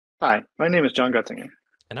Hi, my name is John Gutzinger.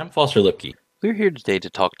 And I'm Foster Lipke. We're here today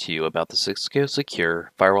to talk to you about the Cisco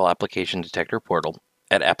Secure Firewall Application Detector portal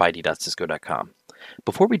at appid.cisco.com.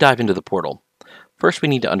 Before we dive into the portal, first we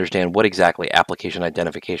need to understand what exactly application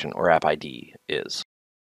identification, or AppID, is.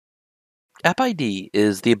 AppID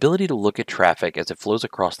is the ability to look at traffic as it flows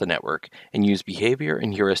across the network and use behavior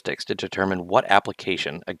and heuristics to determine what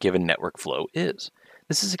application a given network flow is.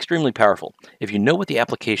 This is extremely powerful. If you know what the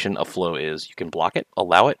application of flow is, you can block it,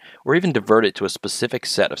 allow it, or even divert it to a specific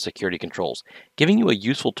set of security controls, giving you a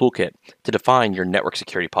useful toolkit to define your network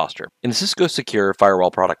security posture. In the Cisco Secure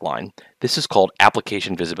Firewall product line, this is called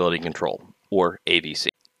Application Visibility Control, or AVC.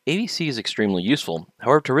 AVC is extremely useful.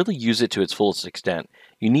 However, to really use it to its fullest extent,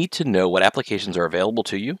 you need to know what applications are available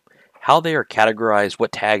to you, how they are categorized,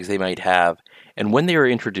 what tags they might have, and when they are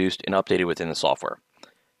introduced and updated within the software.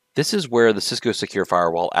 This is where the Cisco Secure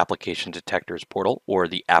Firewall Application Detectors portal, or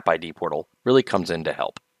the AppID portal, really comes in to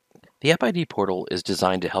help. The AppID portal is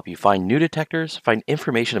designed to help you find new detectors, find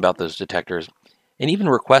information about those detectors, and even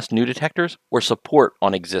request new detectors or support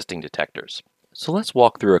on existing detectors. So let's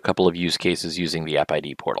walk through a couple of use cases using the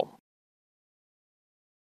AppID portal.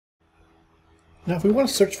 Now, if we want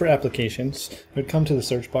to search for applications, we'd come to the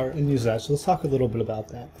search bar and use that. So let's talk a little bit about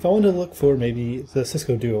that. If I want to look for maybe the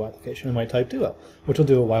Cisco Duo application, I might type Duo, which will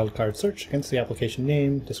do a wildcard search against the application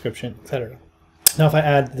name, description, etc. Now, if I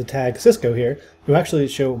add the tag Cisco here, it will actually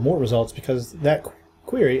show more results because that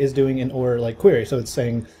query is doing an OR-like query. So it's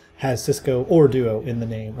saying has Cisco or Duo in the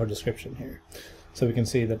name or description here. So we can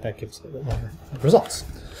see that that gives a bit more results.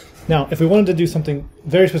 Now, if we wanted to do something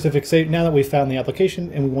very specific, say now that we've found the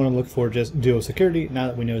application and we want to look for just Duo Security, now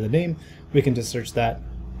that we know the name, we can just search that,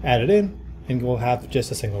 add it in, and we'll have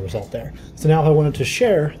just a single result there. So now if I wanted to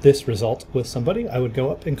share this result with somebody, I would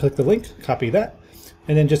go up and click the link, copy that,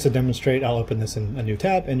 and then just to demonstrate, I'll open this in a new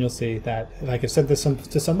tab, and you'll see that if I could send this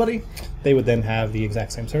to somebody, they would then have the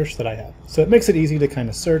exact same search that I have. So it makes it easy to kind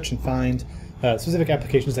of search and find specific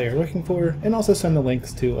applications that you're looking for, and also send the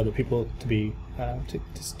links to other people to be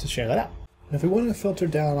to share that out. And if we want to filter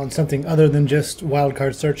down on something other than just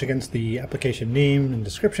wildcard search against the application name and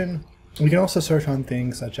description, we can also search on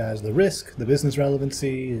things such as the risk, the business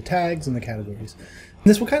relevancy, the tags, and the categories. And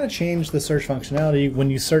this will kind of change the search functionality when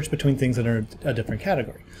you search between things that are a different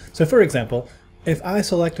category. So for example, if I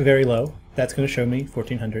select very low, that's going to show me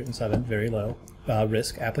 1,407 very low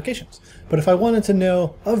risk applications. But if I wanted to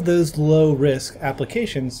know of those low risk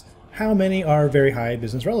applications, how many are very high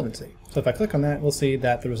business relevancy? So if I click on that, we'll see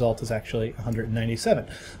that the result is actually 197.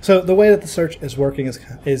 So the way that the search is working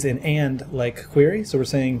is an and-like query. So we're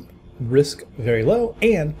saying risk very low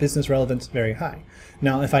and business relevance very high.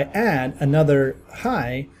 Now if I add another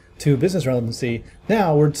high to business relevancy,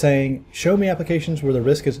 now we're saying show me applications where the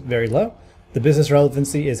risk is very low, the business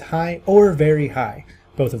relevancy is high or very high.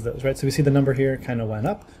 Both of those, right? So we see the number here kind of went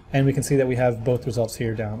up, and we can see that we have both results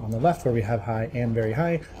here down on the left where we have high and very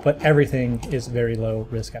high, but everything is very low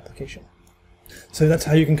risk application. So that's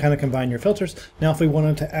how you can kind of combine your filters. Now if we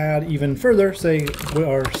wanted to add even further, say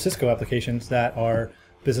our Cisco applications that are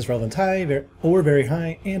business relevance high or very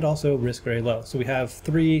high and also risk very low. So we have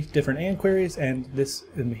three different AND queries, and this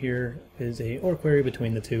in here is a OR query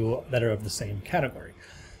between the two that are of the same category.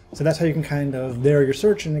 So that's how you can kind of narrow your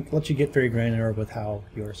search, and it lets you get very granular with how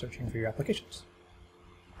you're searching for your applications.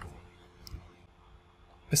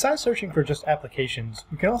 Besides searching for just applications,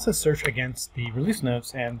 you can also search against the release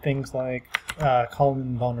notes and things like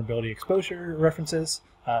column vulnerability exposure references,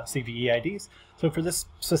 CVE IDs. So for this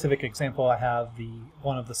specific example, I have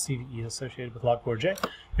one of the CVEs associated with log4j.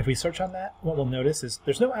 If we search on that, what we'll notice is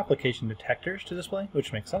there's no application detectors to display,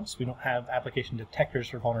 which makes sense. We don't have application detectors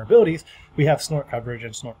for vulnerabilities. We have snort coverage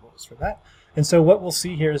and snort rules for that. And so what we'll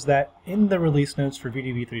see here is that in the release notes for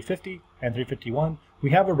VDB 350 and 351,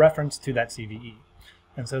 we have a reference to that CVE.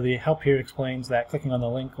 And so the help here explains that clicking on the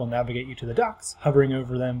link will navigate you to the docs. Hovering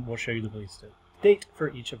over them will show you the release date for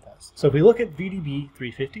each of those. So if we look at VDB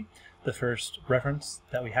 350, the first reference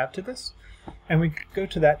that we have to this, and we go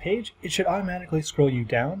to that page, it should automatically scroll you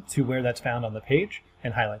down to where that's found on the page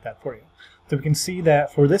and highlight that for you. So we can see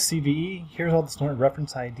that for this CVE, here's all the snort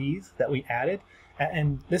reference IDs that we added.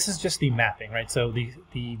 And this is just the mapping, right? So the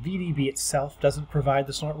VDB itself doesn't provide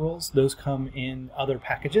the snort rules. Those come in other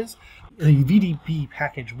packages. The VDB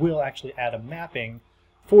package will actually add a mapping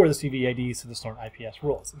for the CVE IDs to the snort IPS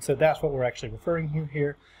rules. And so that's what we're actually referring to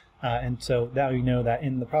here. And so now you know that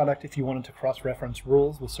in the product, if you wanted to cross-reference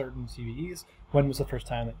rules with certain CVEs, when was the first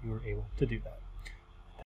time that you were able to do that?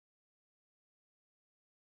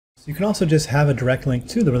 So you can also just have a direct link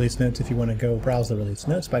to the release notes if you want to go browse the release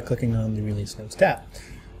notes by clicking on the release notes tab.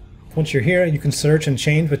 Once you're here, you can search and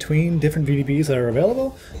change between different VDBs that are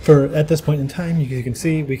available. At this point in time, you can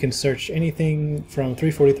see we can search anything from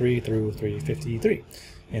 343 through 353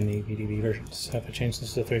 in the VDB versions. So if I change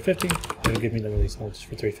this to 350, it'll give me the release notes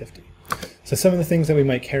for 350. So some of the things that we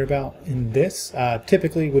might care about in this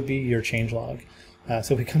typically would be your changelog.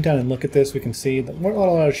 So if we come down and look at this, we can see that there weren't a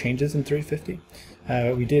lot of changes in 350.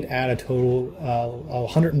 We did add a total of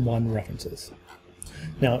 101 references.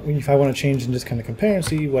 Now, if I want to change and just kind of compare and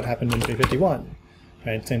see what happened in 351,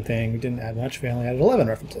 right? Same thing, we didn't add much, we only added 11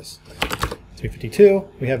 references. 352,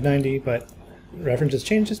 we have 90, but references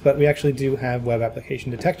changes, but we actually do have web application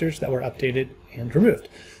detectors that were updated and removed.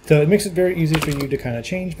 So it makes it very easy for you to kind of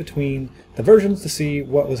change between the versions to see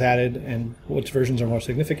what was added and which versions are more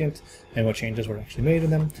significant and what changes were actually made in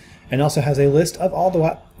them. And also has a list of all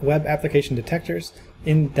the web application detectors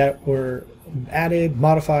that were added,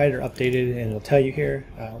 modified, or updated, and it'll tell you here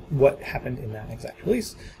what happened in that exact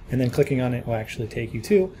release. And then clicking on it will actually take you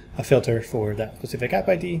to a filter for that specific app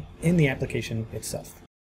ID in the application itself.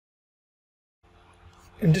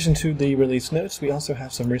 In addition to the release notes, we also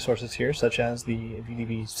have some resources here, such as the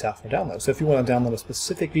VDB software download. So if you want to download a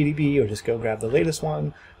specific VDB, or just go grab the latest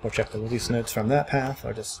one, or check the release notes from that path,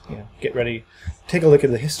 or just get ready, take a look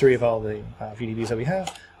at the history of all the VDBs that we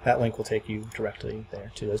have, that link will take you directly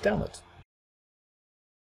there to those downloads.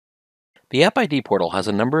 The AppID portal has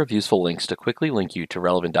a number of useful links to quickly link you to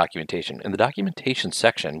relevant documentation. In the documentation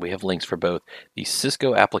section, we have links for both the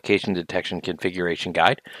Cisco Application Detection Configuration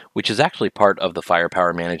Guide, which is actually part of the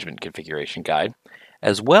Firepower Management Configuration Guide,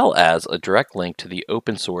 as well as a direct link to the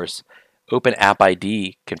open source Open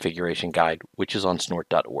AppID Configuration Guide, which is on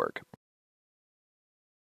snort.org.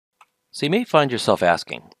 So you may find yourself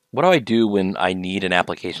asking, what do I do when I need an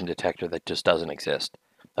application detector that just doesn't exist?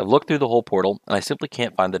 I've looked through the whole portal, and I simply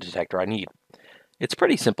can't find the detector I need. It's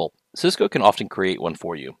pretty simple. Cisco can often create one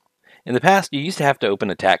for you. In the past, you used to have to open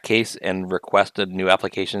a TAC case and request a new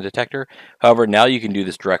application detector. However, now you can do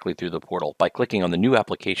this directly through the portal by clicking on the New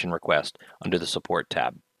Application Request under the Support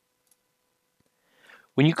tab.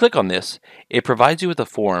 When you click on this, it provides you with a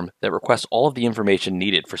form that requests all of the information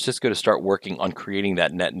needed for Cisco to start working on creating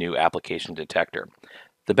that net new application detector.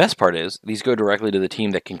 The best part is, these go directly to the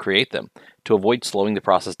team that can create them, to avoid slowing the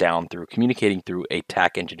process down through communicating through a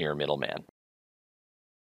TAC engineer middleman.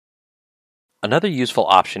 Another useful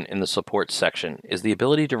option in the support section is the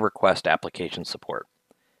ability to request application support.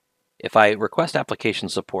 If I request application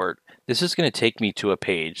support, this is going to take me to a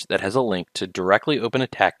page that has a link to directly open a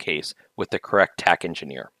TAC case with the correct TAC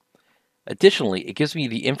engineer. Additionally, it gives me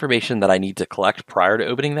the information that I need to collect prior to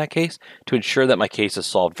opening that case to ensure that my case is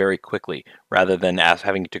solved very quickly, rather than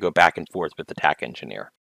having to go back and forth with the TAC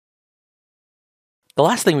engineer. The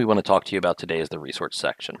last thing we want to talk to you about today is the resource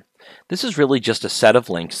section. This is really just a set of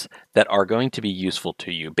links that are going to be useful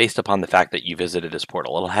to you based upon the fact that you visited this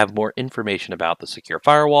portal. It'll have more information about the Secure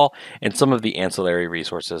Firewall and some of the ancillary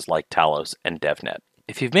resources like Talos and DevNet.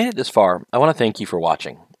 If you've made it this far, I want to thank you for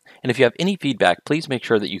watching. And if you have any feedback, please make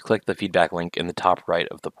sure that you click the feedback link in the top right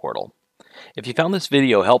of the portal. If you found this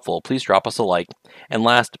video helpful, please drop us a like. And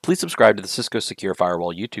last, please subscribe to the Cisco Secure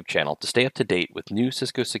Firewall YouTube channel to stay up to date with new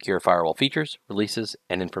Cisco Secure Firewall features, releases,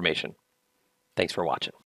 and information. Thanks for watching.